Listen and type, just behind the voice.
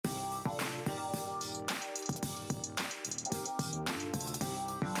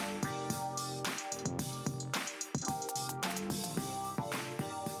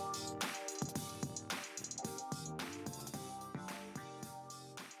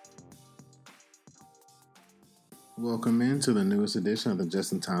Welcome into the newest edition of the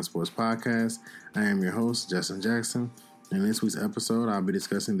Just in Time Sports Podcast. I am your host, Justin Jackson. In this week's episode, I'll be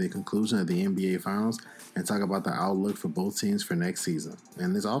discussing the conclusion of the NBA Finals and talk about the outlook for both teams for next season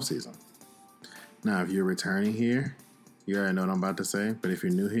and this offseason. Now, if you're returning here, you already know what I'm about to say, but if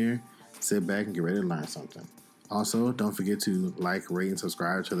you're new here, sit back and get ready to learn something. Also, don't forget to like, rate, and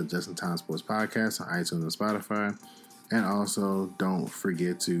subscribe to the Just in Time Sports Podcast on iTunes and Spotify. And also, don't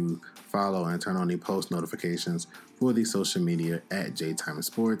forget to follow and turn on the post notifications for the social media at JTime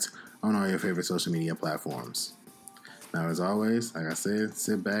Sports on all your favorite social media platforms. Now, as always, like I said,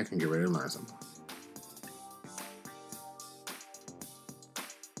 sit back and get ready to learn something.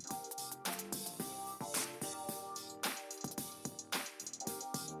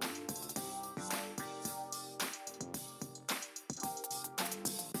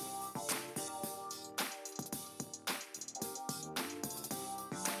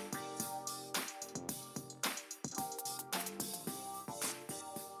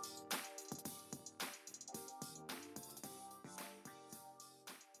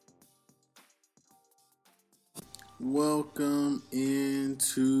 Welcome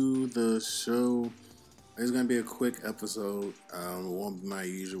into the show. It's going to be a quick episode. It won't be my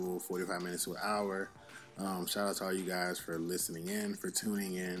usual 45 minutes to an hour. Shout out to all you guys for listening in, for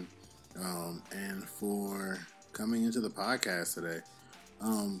tuning in, and for coming into the podcast today.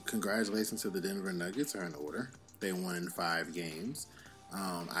 Congratulations to the Denver Nuggets are in order. They won 5 games.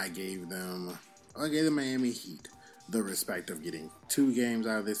 I gave the Miami Heat the respect of getting 2 games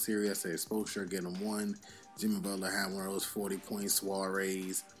out of this series. I said Spoelstra getting 1. Jimmy Butler had one of those 40-point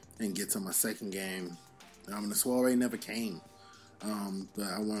soirees and gets him a second game. The soiree never came. But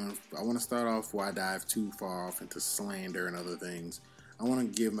I want to start off before I dive too far off into slander and other things. I want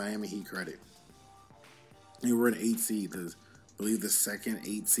to give Miami Heat credit. They were an 8 seed, I believe the second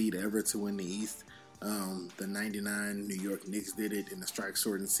 8 seed ever to win the East. The 99 New York Knicks did it in the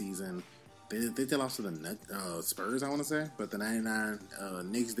strike-shortened season. They lost to the Spurs, I want to say, but the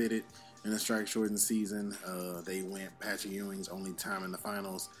 99 Knicks did it in a strike-shortened season. They went Patrick Ewing's only time in the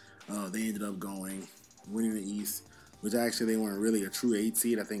finals. They ended up winning the East, which actually they weren't really a true 8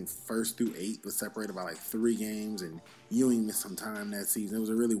 seed. I think first through 8 was separated by like 3 games, and Ewing missed some time that season. It was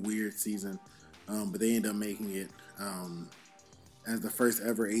a really weird season, but they ended up making it as the first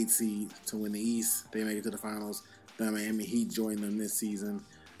ever 8 seed to win the East. They made it to the finals. The Miami Heat joined them this season.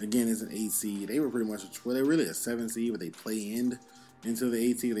 Again, as an 8 seed. They were pretty much, they were really a 7 seed, but they play-in into the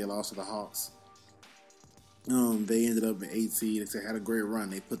 8 seed. They lost to the Hawks. They ended up an 8 seed. They had a great run.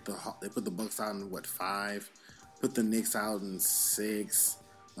 They put the Bucks out in 5, put the Knicks out in 6,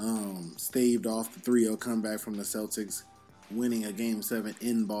 staved off the 3-0 comeback from the Celtics, winning a Game 7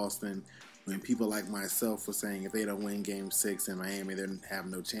 in Boston. When people like myself were saying if they don't win Game 6 in Miami, they didn't have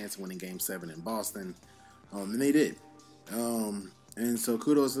no chance of winning Game 7 in Boston, and they did. And so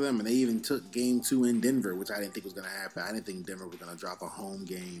kudos to them. And they even took Game 2 in Denver, which I didn't think was going to happen. I didn't think Denver was going to drop a home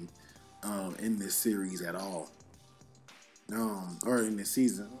game in this series at all. Or in this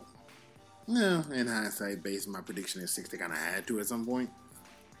season. No, in hindsight, based on my prediction at 6, they kind of had to at some point.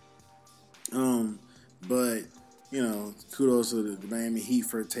 But, kudos to the Miami Heat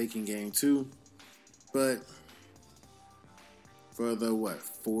for taking Game 2. But for the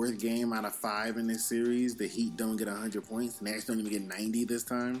 4th game out of 5 in this series, the Heat don't get 100 points. The Nets don't even get 90 this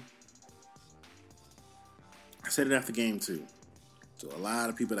time. I said it after Game 2 to a lot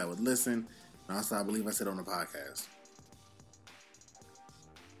of people that would listen, and also I believe I said it on the podcast.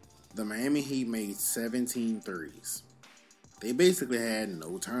 The Miami Heat made 17 threes. They basically had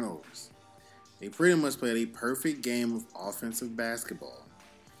no turnovers. They pretty much played a perfect game of offensive basketball.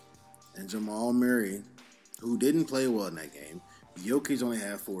 And Jamal Murray, who didn't play well in that game, Jokic only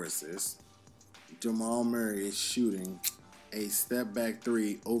had 4 assists. Jamal Murray is shooting a step-back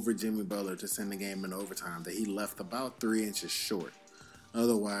 3 over Jimmy Butler to send the game in overtime that he left about 3 inches short.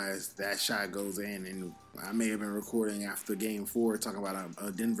 Otherwise, that shot goes in, and I may have been recording after Game 4 talking about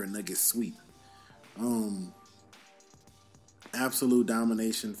a Denver Nuggets sweep. Absolute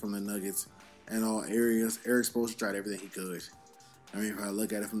domination from the Nuggets in all areas. Erik Spoelstra tried everything he could. I mean, if I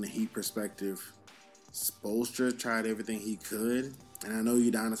look at it from the Heat perspective, Spoelstra tried everything he could, and I know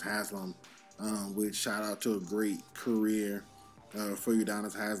Udonis Haslem, which shout out to a great career for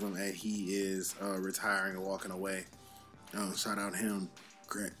Udonis Haslem as he is retiring and walking away. Shout out him,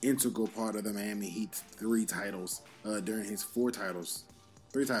 integral part of the Miami Heat's 3 titles during his 3 titles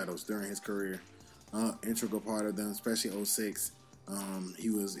during his career. Integral part of them, especially 06. He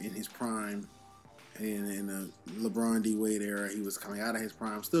was in his prime, and in the LeBron D. Wade era, he was coming out of his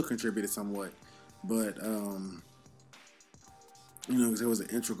prime, still contributed somewhat. But, because it was an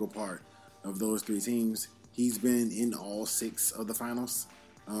integral part of those 3 teams, He's been in all 6 of the finals.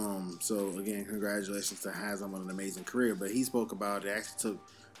 So again, congratulations to Haslam on an amazing career. But he spoke about it. Actually took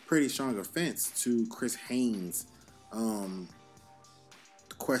pretty strong offense to Chris Haynes'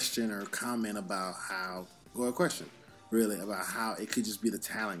 question or comment about how, well, a question really about how it could just be the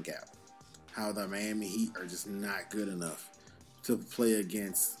talent gap, how the Miami Heat are just not good enough to play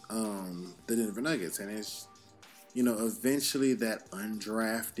against the Denver Nuggets, and it's, you know, eventually that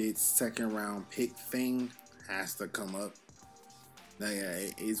undrafted second round pick thing has to come up. Like,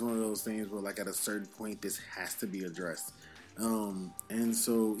 it's one of those things where, like, at a certain point, this has to be addressed. And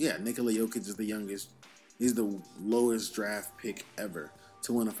so, yeah, Nikola Jokic is the youngest. He's the lowest draft pick ever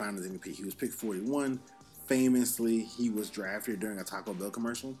to win a Finals MVP. He was picked 41. Famously, he was drafted during a Taco Bell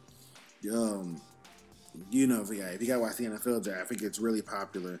commercial. You know, if you got to watch the NFL draft, it gets really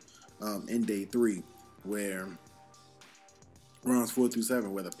popular in day 3, where rounds 4 through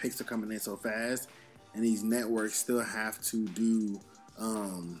 7, where the picks are coming in so fast, and these networks still have to do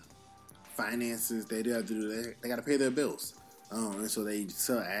finances. They got to pay their bills, and so they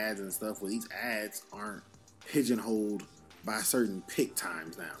sell ads and stuff. Well, these ads aren't pigeonholed by certain pick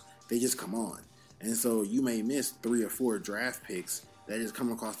times now. They just come on, and so you may miss 3 or 4 draft picks that just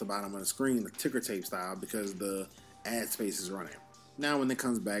come across the bottom of the screen, the ticker tape style, because the ad space is running. Now, when it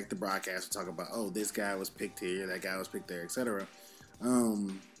comes back, the broadcast will talk about, oh, this guy was picked here, that guy was picked there, etc.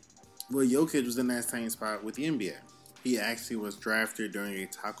 Well, Jokic was in that same spot with the NBA. He actually was drafted during a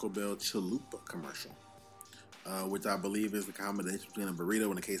Taco Bell Chalupa commercial, which I believe is the combination between a burrito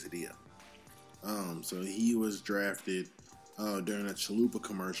and a quesadilla. So he was drafted during a Chalupa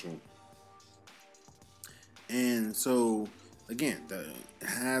commercial. And so, again,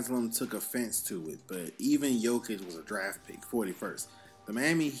 Haslam took offense to it, but even Jokic was a draft pick, 41st. The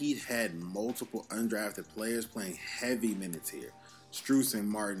Miami Heat had multiple undrafted players playing heavy minutes here. Strus and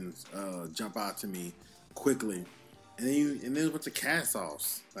Martin jump out to me quickly. And then with the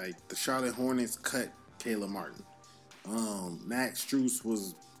cast-offs, like the Charlotte Hornets cut Caleb Martin. Max Strus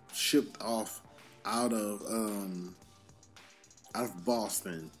was shipped off out of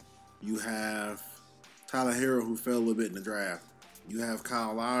Boston. You have Tyler Hero, who fell a little bit in the draft. You have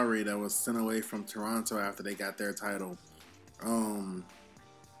Kyle Lowry that was sent away from Toronto after they got their title.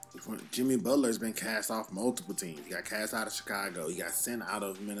 Jimmy Butler's been cast off multiple teams. He got cast out of Chicago. He got sent out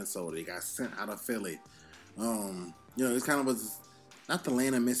of Minnesota. He got sent out of Philly. You know, it's kind of was not the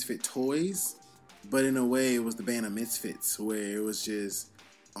land of misfit toys, but in a way it was the band of misfits, where it was just,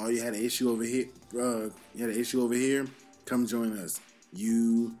 oh, you had an issue over here. Come join us.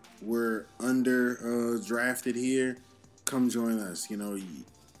 You were drafted here. Come join us. You know,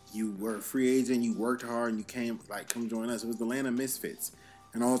 you were a free agent. You worked hard, and you came. Like, come join us. It was the land of misfits,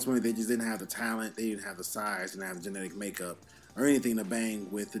 and ultimately they just didn't have the talent. They didn't have the size. Didn't have the genetic makeup or anything to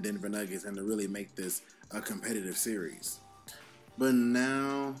bang with the Denver Nuggets and to really make this a competitive series. But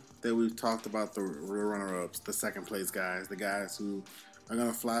now that we've talked about the runner-ups, the second place guys, the guys who are going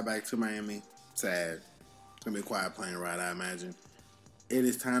to fly back to Miami, sad. It's going to be a quiet plane ride, I imagine. It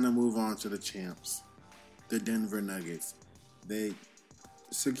is time to move on to the champs, the Denver Nuggets. They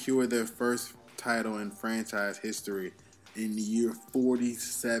secured their first title in franchise history in the year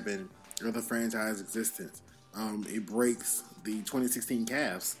 47 of the franchise existence. It breaks the 2016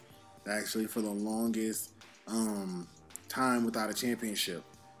 Cavs, actually, for the longest time without a championship.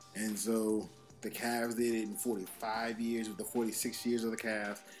 And so the Cavs did it in 45 years with the 46 years of the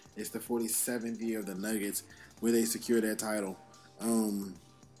Cavs. It's the 47th year of the Nuggets where they secured that title.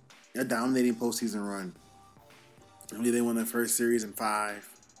 A dominating postseason run. I mean, they won their first series in 5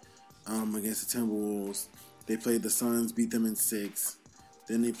 against the Timberwolves. They played the Suns, beat them in 6.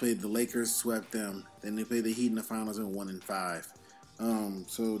 Then they played the Lakers, swept them. Then they played the Heat in the finals and won in 5.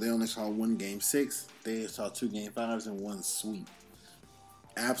 So they only saw 1 Game 6. They saw 2 Game 5s and 1 sweep.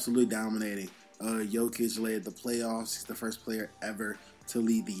 Absolutely dominating. Jokic led the playoffs. He's the first player ever to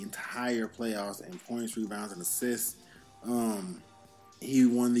lead the entire playoffs in points, rebounds, and assists. He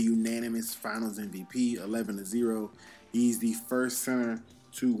won the unanimous Finals MVP, 11-0. He's the first center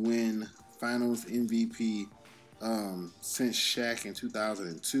to win Finals MVP since Shaq in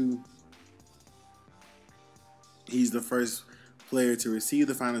 2002. He's the first player to receive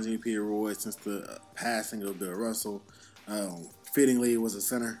the Finals MVP award since the passing of Bill Russell. Fittingly, it was a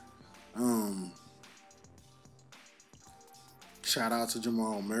center. Shout out to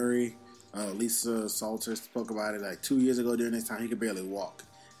Jamal Murray. Lisa Salter spoke about it like 2 years ago during this time. He could barely walk.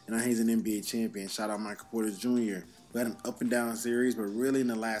 And now he's an NBA champion. Shout out Michael Porter Jr., who had an up and down series, but really in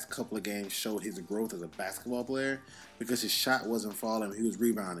the last couple of games showed his growth as a basketball player because his shot wasn't falling. He was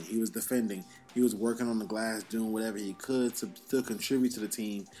rebounding. He was defending. He was working on the glass, doing whatever he could to still contribute to the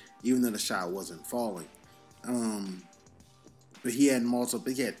team, even though the shot wasn't falling. Um, but he had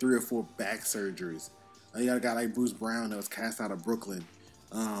multiple. He had 3 or 4 back surgeries. You got a guy like Bruce Brown that was cast out of Brooklyn.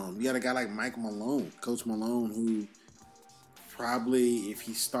 You got a guy like Mike Malone, Coach Malone, who probably, if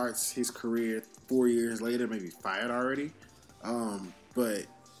he starts his career 4 years later, maybe fired already. But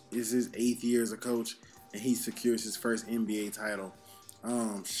it's his 8th year as a coach, and he secures his first NBA title.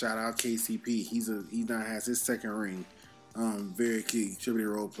 Shout out KCP. He now has his second ring. Very key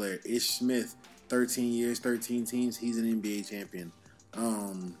contributing role player. Ish Smith, 13 years, 13 teams. He's an NBA champion.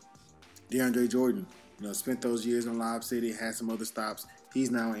 DeAndre Jordan, spent those years in Lob City, had some other stops. He's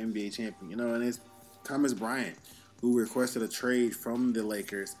now an NBA champion. And it's Thomas Bryant, who requested a trade from the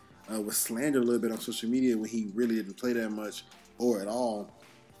Lakers, was slandered a little bit on social media when he really didn't play that much or at all.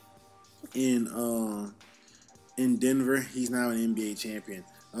 In Denver, he's now an NBA champion.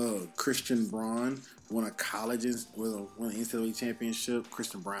 Christian Braun won a colleges, won the NCAA championship.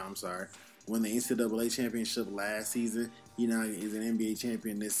 Christian Brown, I'm sorry, won the NCAA championship last season. He now is an NBA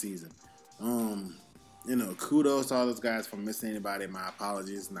champion this season. Kudos to all those guys. If I'm missing anybody, my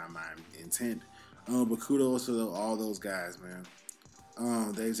apologies, not my intent. But kudos to all those guys, man.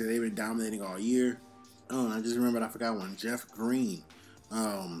 They've been dominating all year. I just remembered, I forgot one. Jeff Green.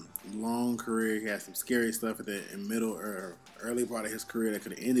 Long career. He had some scary stuff at the middle or early part of his career that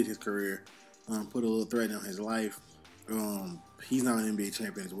could have ended his career. Put a little threat on his life. He's now an NBA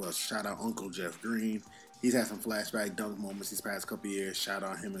champion as well. Shout out Uncle Jeff Green. He's had some flashback dunk moments these past couple years. Shout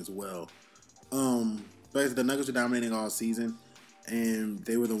out him as well. But the Nuggets were dominating all season, and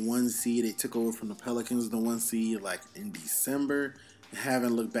they were the 1 seed. They took over from the Pelicans, the 1 seed, like in December.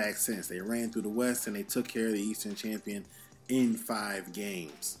 Haven't looked back since. They ran through the West and they took care of the Eastern champion in 5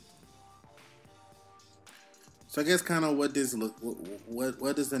 games. So I guess kind of what does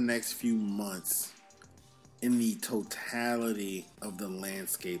the next few months in the totality of the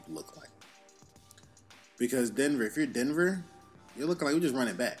landscape look like? Because Denver, if you're Denver, you're looking like we just run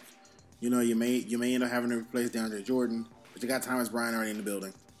it back. You may end up having to replace DeAndre Jordan, but you got Thomas Bryant already in the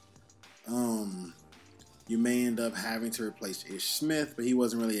building. You may end up having to replace Ish Smith, but he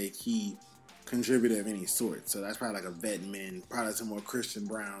wasn't really a key contributor of any sort. So that's probably like a vet min, probably some more Christian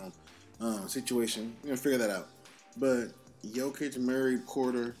Brown situation. Figure that out. But Jokic, Murray,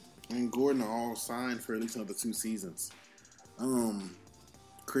 Porter, and Gordon are all signed for at least another 2 seasons.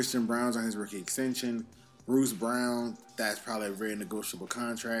 Christian Brown's on his rookie extension. Bruce Brown, that's probably a very negotiable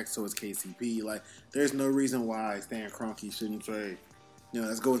contract. So is KCP. Like, there's no reason why Stan Kroenke shouldn't say,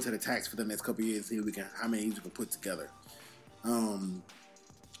 let's go into the tax for the next couple of years, see how many we can put together.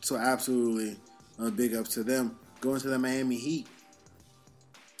 So absolutely, big ups to them. Going to the Miami Heat.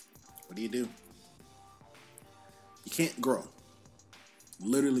 What do? You can't grow,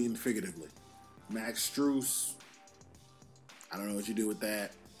 literally and figuratively. Max Strus, I don't know what you do with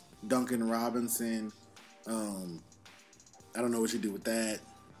that. Duncan Robinson, I don't know what you do with that.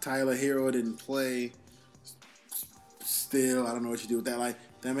 Tyler Hero didn't play. Still, I don't know what you do with that. Like,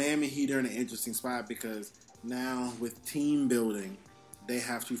 the Miami Heat are in an interesting spot because now with team building, they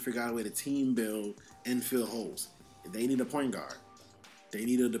have to figure out a way to team build and fill holes. They need a point guard. They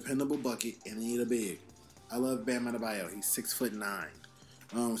need a dependable bucket, and they need a big. I love Bam Adebayo. He's 6'9".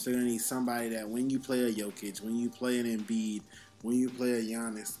 So they're going to need somebody that when you play a Jokic, when you play an Embiid, when you play a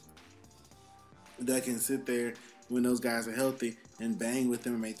Giannis, that can sit there when those guys are healthy and bang with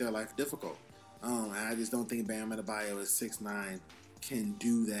them and make their life difficult. I just don't think Bam Adebayo at 6'9" can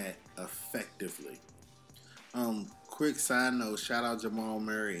do that effectively. Quick side note, shout out Jamal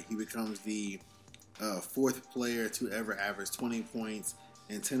Murray. He becomes the 4th player to ever average 20 points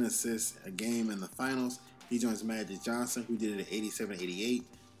and 10 assists a game in the finals. He joins Magic Johnson, who did it at 87-88,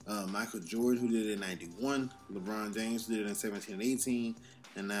 Michael Jordan, who did it in 91, LeBron James, who did it in 17 and 18,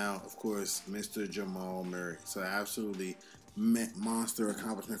 and now, of course, Mr. Jamal Murray. So absolutely monster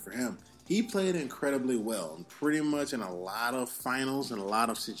accomplishment for him. He played incredibly well, and pretty much in a lot of finals and a lot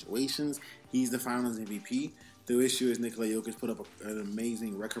of situations, he's the finals MVP. The issue is Nikola Jokic put up an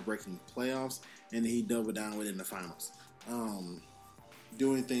amazing record-breaking playoffs, and he doubled down with it in the finals.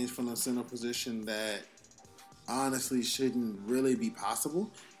 Doing things from the center position that honestly shouldn't really be possible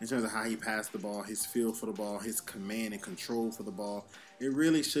in terms of how he passed the ball, his feel for the ball, his command and control for the ball. It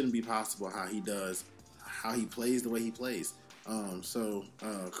really shouldn't be possible how he plays the way he plays. So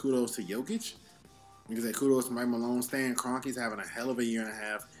kudos to Jokic. Like I said, kudos to Mike Malone. Stan Kroenke's having a hell of a year and a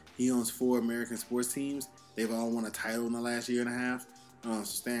half. He owns 4 American sports teams. They've all won a title in the last year and a half. So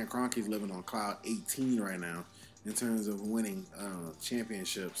Stan Kroenke's living on cloud 18 right now in terms of winning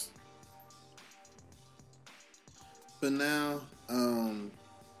championships. But now,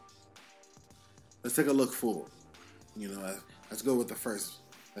 let's take a look forward. Let's go with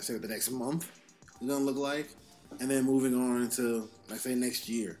let's say the next month. is going to look like, and then moving on into, let's say, next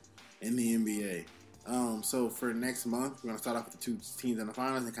year in the NBA. So for next month, we're going to start off with the two teams in the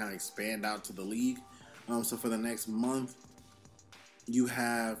finals and kind of expand out to the league. So for the next month, you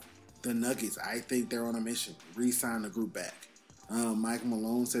have the Nuggets. I think they're on a mission. Re-sign the group back. Mike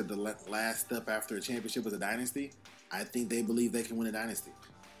Malone said the last step after a championship was a dynasty. I think they believe they can win a dynasty.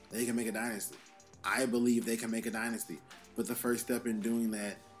 They can make a dynasty. I believe they can make a dynasty. But the first step in doing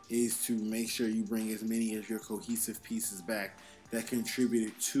that is to make sure you bring as many of your cohesive pieces back that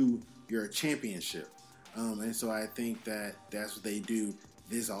contributed to your championship. And so I think that that's what they do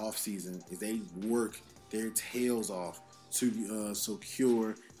this offseason is they work their tails off to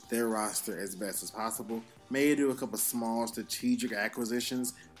secure their roster as best as possible. May do a couple small strategic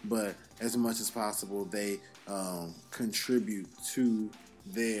acquisitions, but as much as possible, they contribute to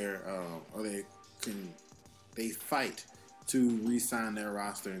their they fight to re-sign their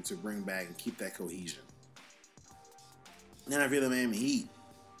roster and to bring back and keep that cohesion. Then I feel the Miami Heat.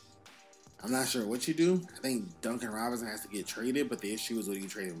 I'm not sure what you do. I think Duncan Robinson has to get traded, but the issue is what you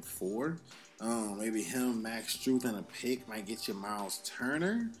trade him for. Maybe him, Max Strus, and a pick might get you Miles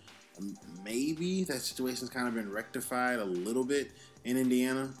Turner. Maybe that situation's kind of been rectified a little bit in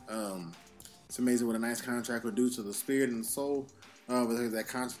Indiana. It's amazing what a nice contract would do to the spirit and the soul. But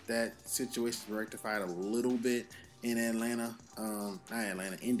that situation's rectified a little bit in Indiana.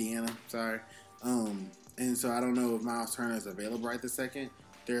 Sorry. And so I don't know if Miles Turner is available right this second.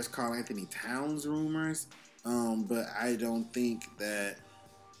 There's Karl-Anthony Towns rumors, but I don't think that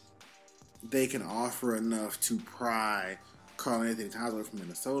they can offer enough to pry Karl-Anthony Towns away from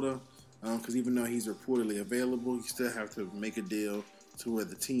Minnesota. Because even though he's reportedly available, you still have to make a deal to where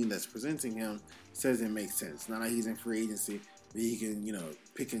the team that's presenting him says it makes sense. Not like he's in free agency, but he can,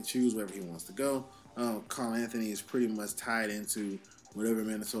 pick and choose wherever he wants to go. Karl-Anthony is pretty much tied into whatever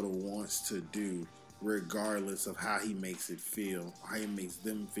Minnesota wants to do, regardless of how he makes it feel, how he makes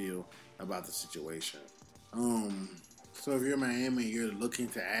them feel about the situation. So if you're Miami, you're looking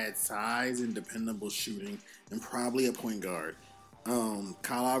to add size and dependable shooting and probably a point guard.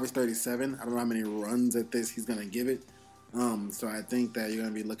 Kyle Lowry's 37. I don't know how many runs at this he's going to give it. So I think that you're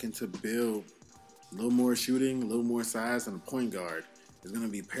going to be looking to build a little more shooting, a little more size, and a point guard is going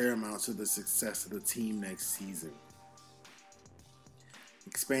to be paramount to the success of the team next season.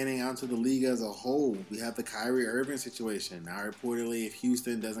 Expanding out to the league as a whole, we have the Kyrie Irving situation. Now, reportedly, if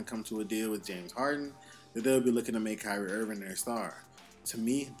Houston doesn't come to a deal with James Harden, that they'll be looking to make Kyrie Irving their star. To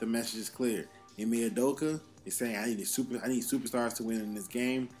me, the message is clear. Ime Udoka is saying, I need superstars to win in this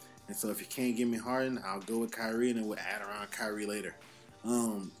game, and so if you can't give me Harden, I'll go with Kyrie, and then we'll add around Kyrie later.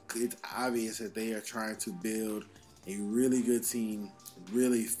 It's obvious that they are trying to build a really good team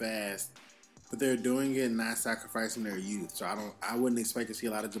really fast, but they're doing it not sacrificing their youth. So I wouldn't expect to see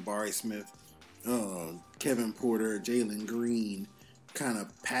a lot of Jabari Smith, Kevin Porter, Jalen Green kind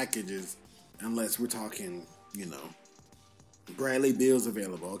of packages unless we're talking, Bradley Beal's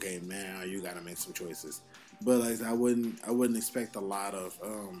available. Okay, now you got to make some choices. But I wouldn't expect a lot of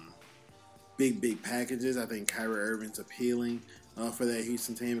big packages. I think Kyrie Irving's appealing for that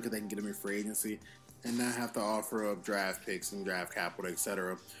Houston team because they can get him in free agency and not have to offer up draft picks and draft capital,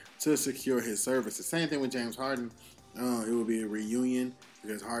 etc., to secure his services. Same thing with James Harden. It will be a reunion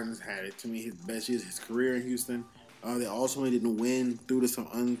because Harden's had it, to me, his best years of his career in Houston. They ultimately didn't win due to some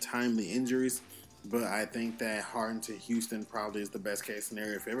untimely injuries, but I think that Harden to Houston probably is the best case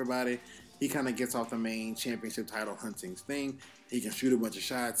scenario for everybody. He kind of gets off the main championship title hunting thing. He can shoot a bunch of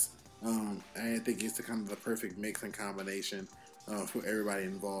shots. I think it's kind of the perfect mix and combination for everybody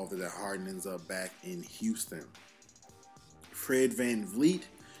involved that Harden ends up back in Houston. Fred VanVleet,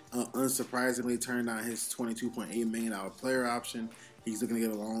 unsurprisingly, turned down his $22.8 million player option. He's looking to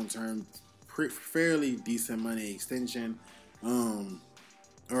get a long-term, fairly decent money extension,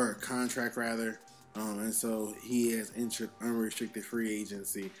 or a contract rather. And so he has entered unrestricted free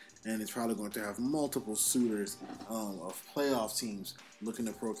agency and is probably going to have multiple suitors of playoff teams looking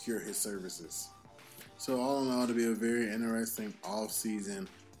to procure his services. So all in all, it'll be a very interesting offseason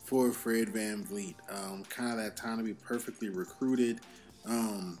for Fred VanVleet. Kind of that time to be perfectly recruited,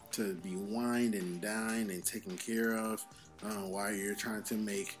 to be wined and dined and taken care of while you're trying to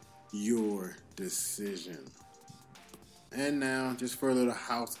make your decision. And now, just further the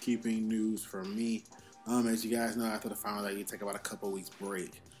housekeeping news from me. As you guys know, after the finals, I take about a couple weeks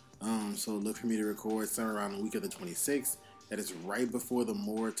break. So look for me to record somewhere around the week of the 26th. That is right before the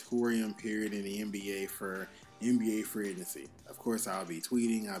moratorium period in the NBA for NBA free agency. Of course, I'll be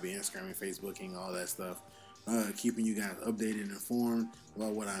tweeting, I'll be Instagramming, Facebooking, all that stuff. Keeping you guys updated and informed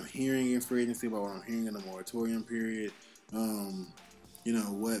about what I'm hearing in free agency, about what I'm hearing in the moratorium period.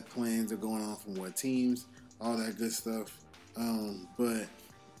 what plans are going on from what teams, all that good stuff. But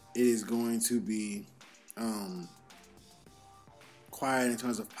it is going to be quiet in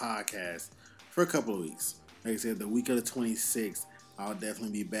terms of podcasts for a couple of weeks. Like I said, the week of the 26th, I'll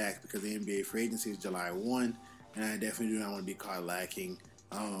definitely be back because the NBA free agency is July 1, and I definitely do not want to be caught lacking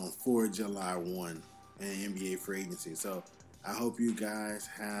for July 1 and NBA free agency. So I hope you guys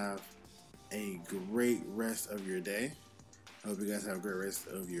have a great rest of your day. I hope you guys have a great rest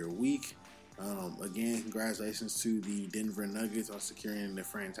of your week. Again, congratulations to the Denver Nuggets on securing the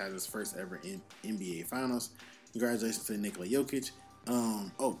franchise's first ever NBA Finals. Congratulations to Nikola Jokic.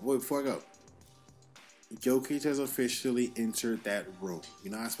 Before I go, Jokic has officially entered that room.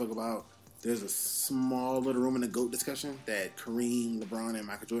 I spoke about there's a small little room in the GOAT discussion that Kareem, LeBron, and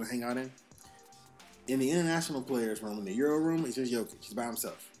Michael Jordan hang out in. In the international players room, in the Euro room, it's just Jokic. He's by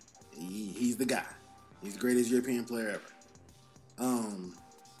himself. He's the guy. He's the greatest European player ever.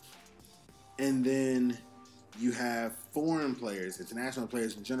 And then you have foreign players, international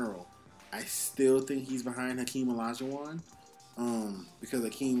players in general. I still think he's behind Hakeem Olajuwon because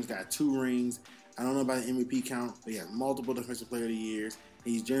Hakeem's got 2 rings. I don't know about the MVP count, but he has multiple Defensive Player of the Years.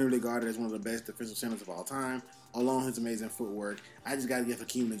 He's generally regarded as one of the best defensive centers of all time, along his amazing footwork. I just got to give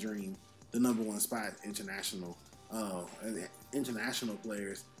Hakeem the dream, the number 1 spot international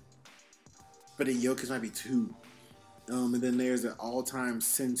players. But the Jokic might be 2. And then there's an all-time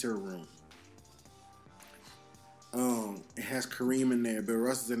center room. It has Kareem in there, Bill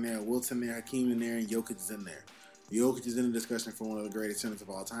Russell's in there, Wilt's in there, Hakeem in there, and Jokic is in there. Jokic is in the discussion for one of the greatest centers of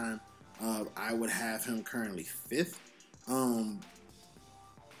all time. I would have him currently 5th.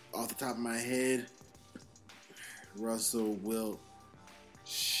 Off the top of my head, Russell, Wilt,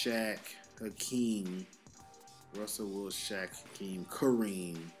 Shaq, Hakeem.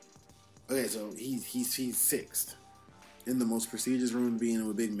 Kareem. Okay, so he's 6th. In the most prestigious room being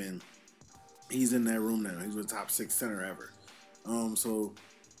with big men. He's in that room now. He's the top 6 center ever. So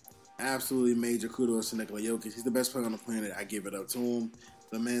absolutely major kudos to Nikola Jokic. He's the best player on the planet. I give it up to him.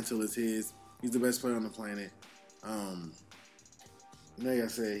 The mantle is his. He's the best player on the planet. Like I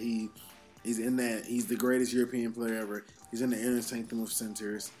said, he's in that. He's the greatest European player ever. He's in the inner sanctum of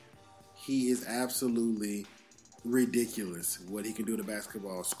centers. He is absolutely ridiculous what he can do to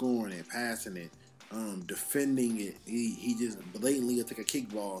basketball, scoring it, passing it, defending it. He just blatantly will take a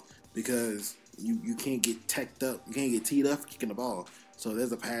kickball because you can't get teched up. You can't get teed up for kicking the ball. So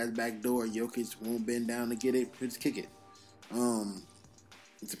there's a pass back door. Jokic won't bend down to get it. Just kick it.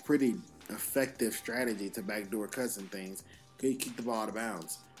 It's a pretty effective strategy to backdoor cuts and things. Kick the ball out of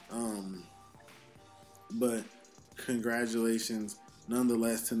bounds. But congratulations,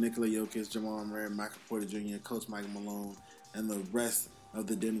 nonetheless, to Nikola Jokic, Jamal Murray, Michael Porter Jr., Coach Mike Malone, and the rest of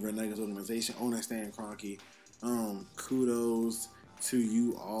the Denver Nuggets organization, owner Stan Kroenke. Kudos to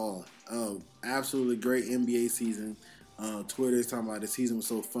you all. Absolutely great NBA season. Twitter is talking about the season was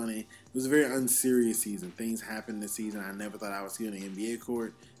so funny. It was a very unserious season. Things happened this season I never thought I would see on the NBA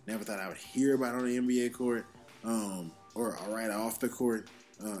court. Never thought I would hear about on the NBA court. Or right off the court.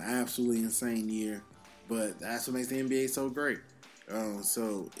 Absolutely insane year. But that's what makes the NBA so great.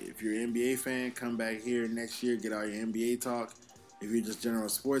 So if you're an NBA fan, come back here next year, get all your NBA talk. If you're just a general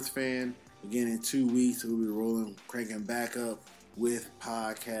sports fan, again in 2 weeks we'll be cranking back up with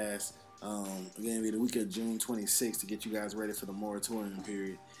podcasts. Again, it'll be the week of June 26th to get you guys ready for the moratorium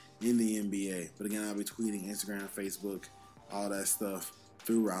period in the NBA. But again, I'll be tweeting, Instagram, Facebook, all that stuff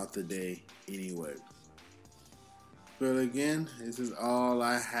throughout the day anyway. But again, this is all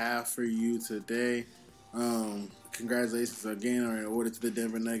I have for you today. Congratulations again on an order to the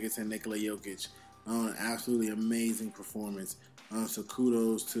Denver Nuggets and Nikola Jokic on an absolutely amazing performance. So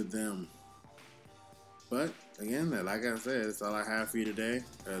kudos to them. But again, like I said, that's all I have for you today.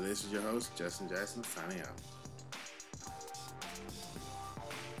 This is your host, Justin Jackson, signing out.